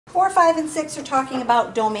4, 5, and 6 are talking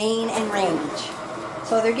about domain and range.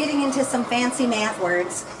 So they're getting into some fancy math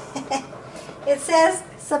words. It says,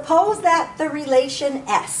 suppose that the relation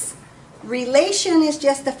S. Relation is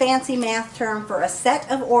just a fancy math term for a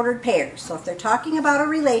set of ordered pairs. So if they're talking about a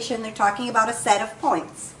relation, they're talking about a set of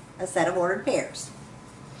points, a set of ordered pairs.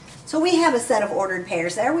 So we have a set of ordered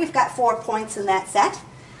pairs there. We've got 4 points in that set.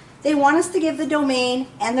 They want us to give the domain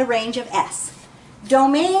and the range of S.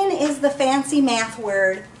 Domain is the fancy math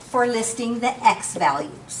word for listing the X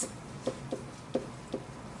values.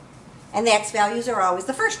 And the X values are always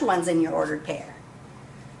the first ones in your ordered pair.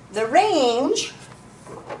 The range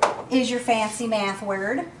is your fancy math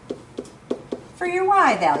word for your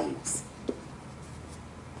Y values.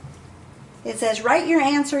 It says write your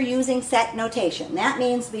answer using set notation. That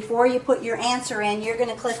means before you put your answer in, you're going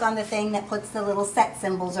to click on the thing that puts the little set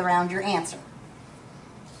symbols around your answer.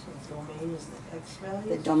 So the domain is the X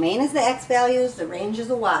values? The domain is the X values, the range is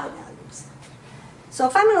the Y values. So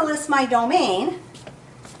if I'm going to list my domain,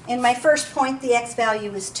 in my first point the X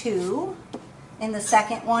value is 2. In the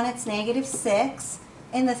second one it's -6.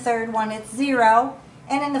 In the third one it's 0.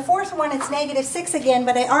 And in the fourth one it's -6 again,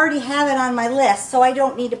 but I already have it on my list, so I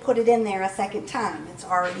don't need to put it in there a second time. It's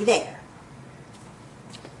already there.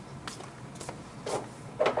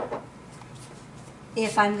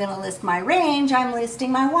 If I'm going to list my range, I'm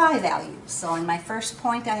listing my Y values. So in my first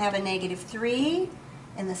point I have a -3.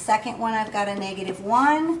 In the second one I've got a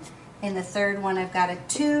 -1. In the third one I've got a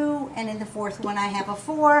 2. And in the fourth one I have a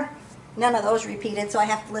 4. None of those repeated, so I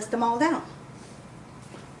have to list them all down.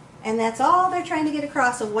 And that's all they're trying to get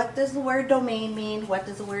across of what does the word domain mean, what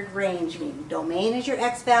does the word range mean. Domain is your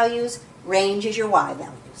X values, range is your Y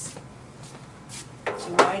values. So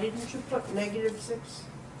why didn't you put -6?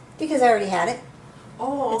 Because I already had it.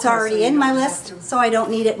 Oh, okay. It's already So in you my don't list, have to- so I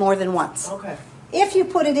don't need it more than once. Okay. If you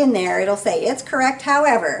put it in there, it'll say it's correct,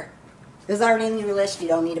 however, it's already in your list, you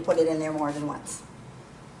don't need to put it in there more than once.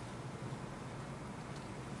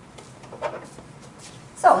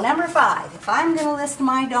 So number 5, if I'm going to list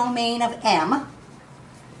my domain of M,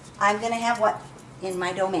 I'm going to have what in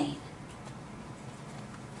my domain?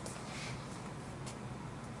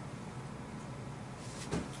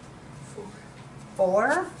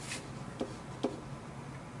 Four.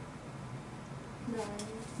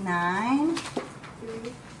 9,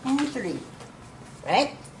 and 3,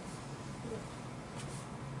 right?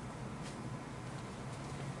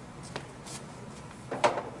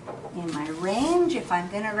 In my range, if I'm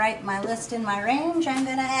going to write my list in my range, I'm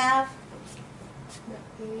going to have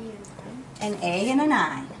an A and a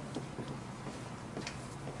 9.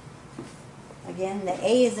 Again, the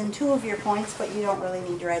A is in 2 of your points, but you don't really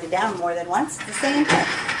need to write it down more than once. It's the same thing.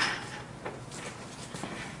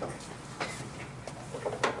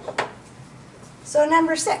 So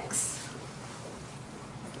number 6,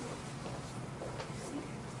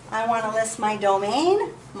 I want to list my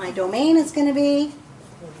domain. My domain is going to be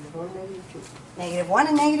 -1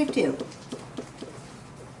 and -2.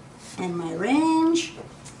 And my range,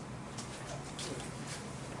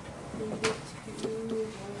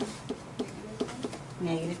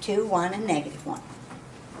 -2, 1, and -1.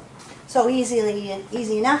 So easy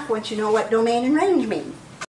enough once you know what domain and range mean.